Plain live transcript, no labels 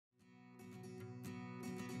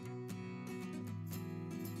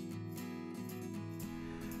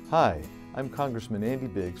Hi, I'm Congressman Andy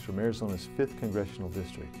Biggs from Arizona's 5th Congressional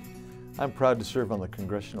District. I'm proud to serve on the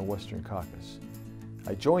Congressional Western Caucus.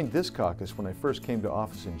 I joined this caucus when I first came to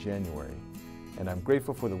office in January, and I'm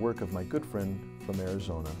grateful for the work of my good friend from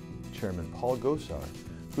Arizona, Chairman Paul Gosar,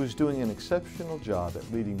 who's doing an exceptional job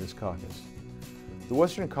at leading this caucus. The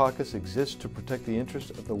Western Caucus exists to protect the interests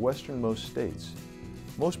of the westernmost states.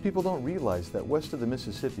 Most people don't realize that west of the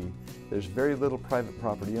Mississippi, there's very little private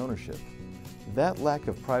property ownership. That lack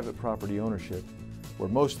of private property ownership, where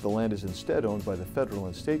most of the land is instead owned by the federal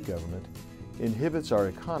and state government, inhibits our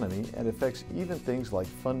economy and affects even things like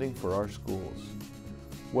funding for our schools.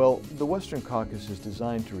 Well, the Western Caucus is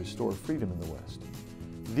designed to restore freedom in the West.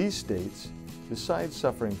 These states, besides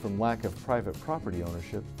suffering from lack of private property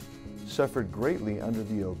ownership, suffered greatly under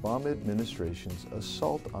the Obama administration's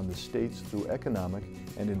assault on the states through economic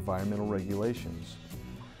and environmental regulations.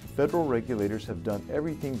 Federal regulators have done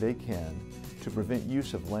everything they can to prevent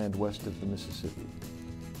use of land west of the Mississippi.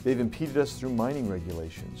 They've impeded us through mining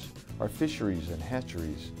regulations, our fisheries and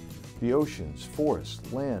hatcheries, the oceans,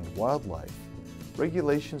 forests, land, wildlife.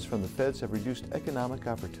 Regulations from the feds have reduced economic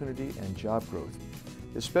opportunity and job growth,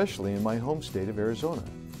 especially in my home state of Arizona.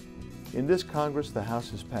 In this Congress, the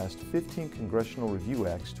House has passed 15 Congressional Review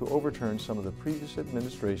Acts to overturn some of the previous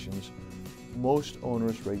administration's most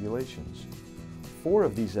onerous regulations. 4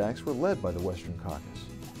 of these acts were led by the Western Caucus,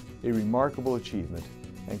 a remarkable achievement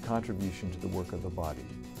and contribution to the work of the body.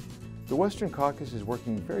 The Western Caucus is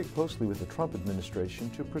working very closely with the Trump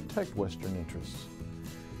administration to protect Western interests.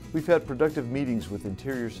 We've had productive meetings with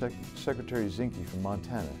Interior Secretary Zinke from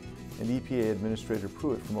Montana and EPA Administrator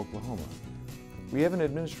Pruitt from Oklahoma. We have an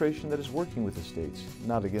administration that is working with the states,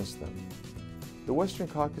 not against them. The Western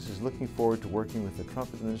Caucus is looking forward to working with the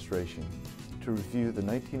Trump administration to review the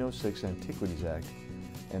 1906 Antiquities Act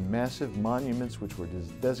and massive monuments which were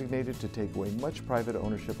designated to take away much private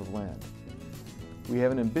ownership of land. We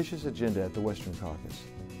have an ambitious agenda at the Western Caucus,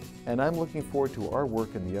 and I'm looking forward to our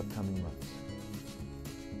work in the upcoming months.